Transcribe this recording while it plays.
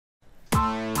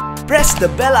Press the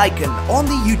bell icon on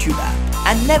the YouTube app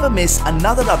and never miss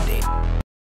another update.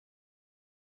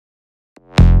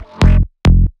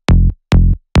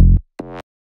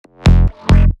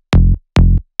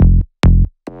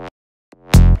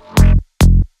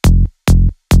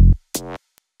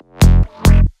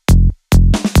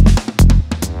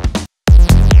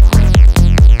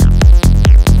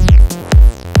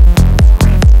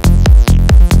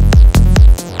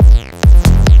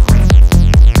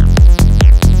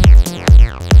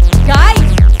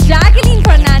 Jacqueline,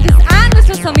 Fernandes and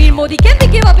Mr. Aamir Modi. Can we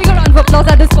give a bigger round of applause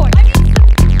at this point?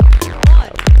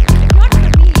 Not for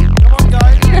me. Come on,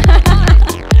 guys.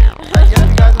 I guess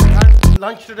you guys had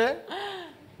lunch today?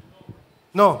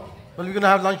 No. Well, we're going to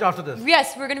have lunch after this.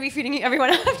 Yes, we're going to be feeding everyone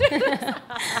after.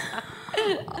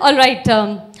 All right.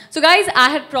 So guys, I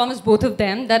had promised both of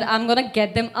them that I'm going to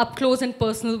get them up close and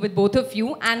personal with both of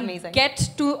you and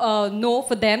get to know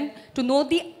for them, to know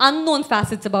the unknown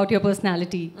facets about your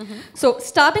personality. So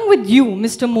starting with you,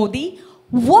 Mr. Modi,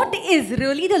 what is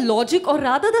really the logic or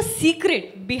rather the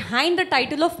secret behind the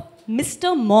title of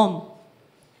Mr. Mom?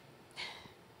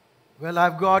 Well,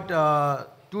 I've got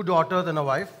 2 daughters and a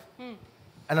wife.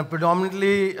 And a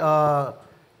predominantly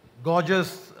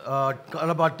gorgeous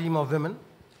Calabar team of women.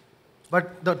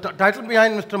 But the title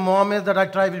behind Mr. Mom is that I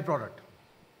try every product.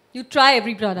 You try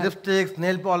every product. Lipsticks,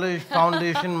 nail polish,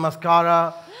 foundation,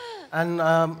 mascara. And,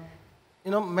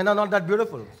 you know, men are not that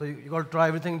beautiful. So you got to try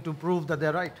everything to prove that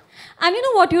they're right. And you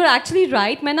know what, you're actually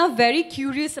right. Men are very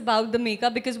curious about the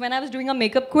makeup because when I was doing a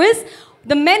makeup quiz,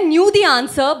 the men knew the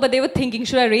answer, but they were thinking,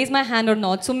 should I raise my hand or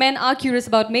not? So men are curious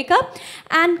about makeup.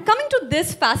 And coming to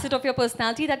this facet of your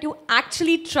personality, that you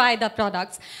actually try the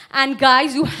products. And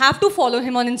guys, you have to follow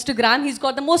him on Instagram. He's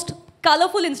got the most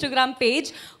colorful Instagram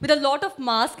page with a lot of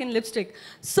mask and lipstick.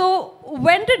 So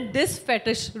when did this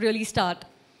fetish really start?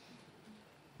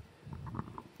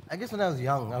 I guess when I was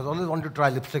young, I was always wanted to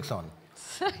try lipsticks on.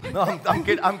 No,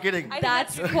 I'm kidding.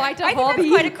 That's quite a I hobby. think that's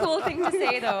quite a cool thing to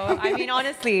say, though. I mean,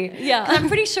 honestly. Yeah. I'm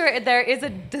pretty sure there is a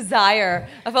desire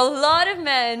of a lot of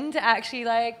men to actually,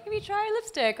 like, maybe try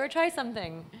lipstick or try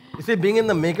something. You see, being in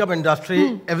the makeup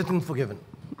industry, everything's forgiven.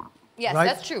 Yes, Right?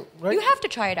 that's true. Right? You have to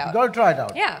try it out. You got to try it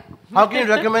out. Yeah. How can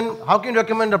you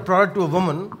recommend a product to a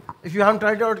woman if you haven't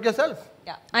tried it out yourself?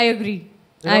 Yeah. I agree.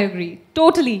 Yeah. I agree.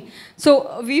 Totally.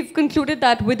 So we've concluded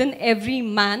that within every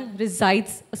man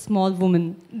resides a small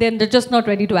woman. Then they're just not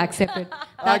ready to accept it.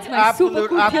 That's my super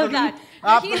cool absolutely. theory.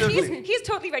 Absolutely. He's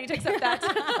totally ready to accept that.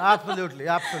 Absolutely.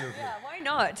 Absolutely. Yeah, why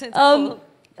not? It's cool.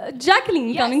 Jacqueline,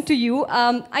 Yes. coming to you,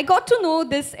 I got to know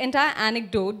this entire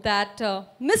anecdote that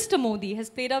Mr. Modi has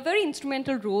played a very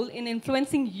instrumental role in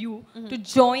influencing you to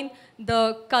join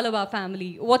the Calabar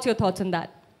family. What's your thoughts on that?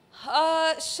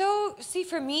 So, see,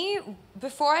 for me,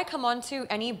 before I come on to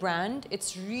any brand,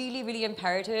 it's really, really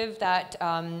imperative that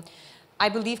I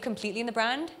believe completely in the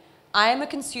brand. I am a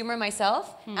consumer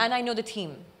myself, and I know the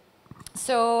team.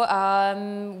 So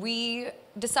we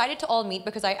decided to all meet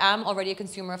because I am already a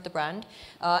consumer of the brand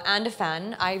and a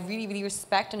fan. I really, really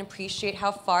respect and appreciate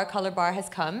how far Calabar has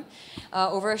come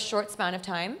over a short span of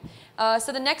time.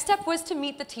 So the next step was to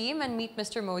meet the team and meet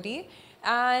Mr. Modi.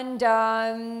 And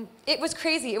it was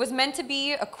crazy. It was meant to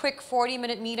be a quick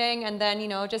 40-minute meeting and then,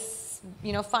 just,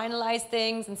 finalize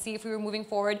things and see if we were moving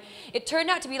forward. It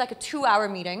turned out to be like a 2-hour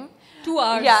meeting. 2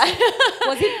 hours? Yeah.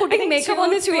 Was he putting makeup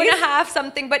on his face? 2.5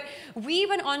 something. But we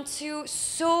went on to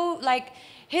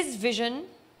his vision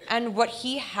and what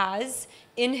he has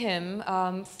in him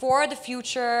for the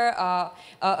future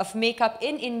of makeup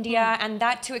in India and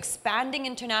that to expanding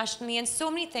internationally and so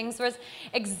many things was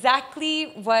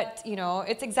exactly what,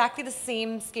 it's exactly the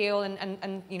same scale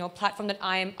and platform that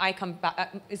I come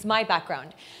back, is my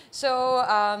background.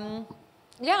 So,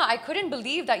 yeah, I couldn't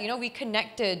believe that, we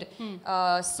connected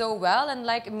so well. And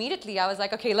like immediately I was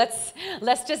like, okay, let's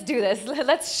just do this.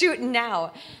 Let's shoot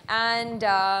now. And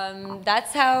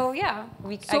that's how, yeah,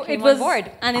 I came on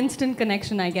board. An instant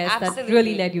connection, I guess, Absolutely. that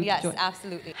really led you yes, to join.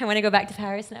 absolutely. I want to go back to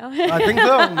Paris now. I think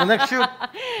so. The next shoot.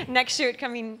 Next shoot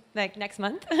coming like next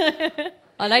month.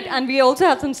 All right, and we also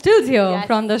have some stills here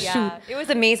from the shoot. It was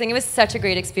amazing. It was such a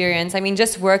great experience. I mean,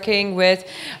 just working with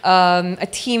a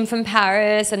team from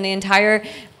Paris and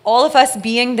all of us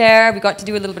being there. We got to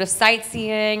do a little bit of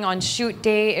sightseeing on shoot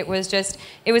day. It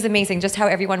was amazing just how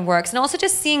everyone works. And also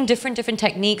just seeing different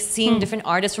techniques, seeing different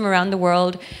artists from around the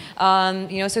world.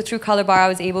 So through Calabar, I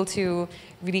was able to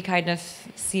really kind of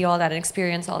see all that and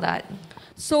experience all that.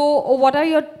 So what are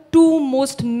your two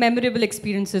most memorable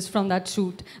experiences from that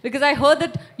shoot? Because I heard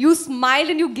that you smiled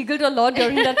and you giggled a lot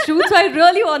during that shoot. So I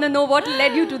really want to know what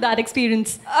led you to that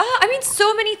experience. I mean,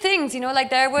 so many things, you know, like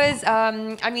there was,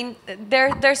 I mean, they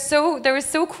were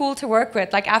so cool to work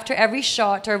with. Like after every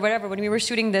shot or whatever, when we were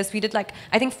shooting this, we did like,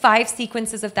 I think 5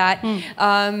 sequences of that.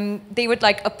 They would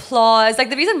like applause. Like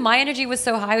the reason my energy was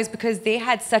so high was because they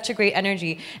had such a great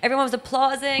energy. Everyone was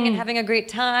applauding and having a great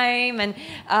time,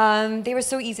 and they were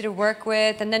so easy to work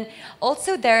with. And then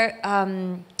also their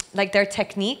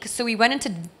technique. So we went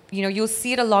into, you know, you'll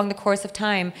see it along the course of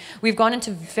time. We've gone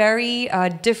into very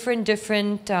different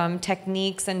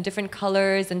techniques and different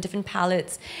colors and different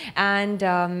palettes. And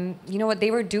you know, what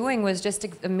they were doing was just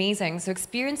amazing. So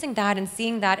experiencing that and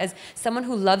seeing that as someone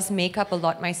who loves makeup a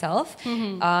lot myself,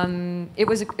 it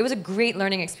was a great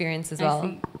learning experience as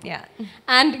well. Yeah.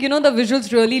 And you know, the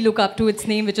visuals really look up to its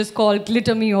name, which is called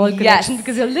Glitter Me All Collection,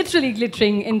 because you're literally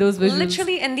glittering in those visuals.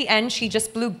 Literally, in the end, she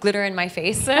just blew glitter in my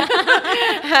face. And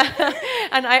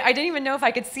I didn't even know if I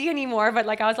could see anymore, but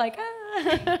like I was like,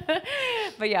 ah.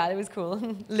 But yeah, it was cool.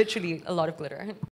 Literally a lot of glitter.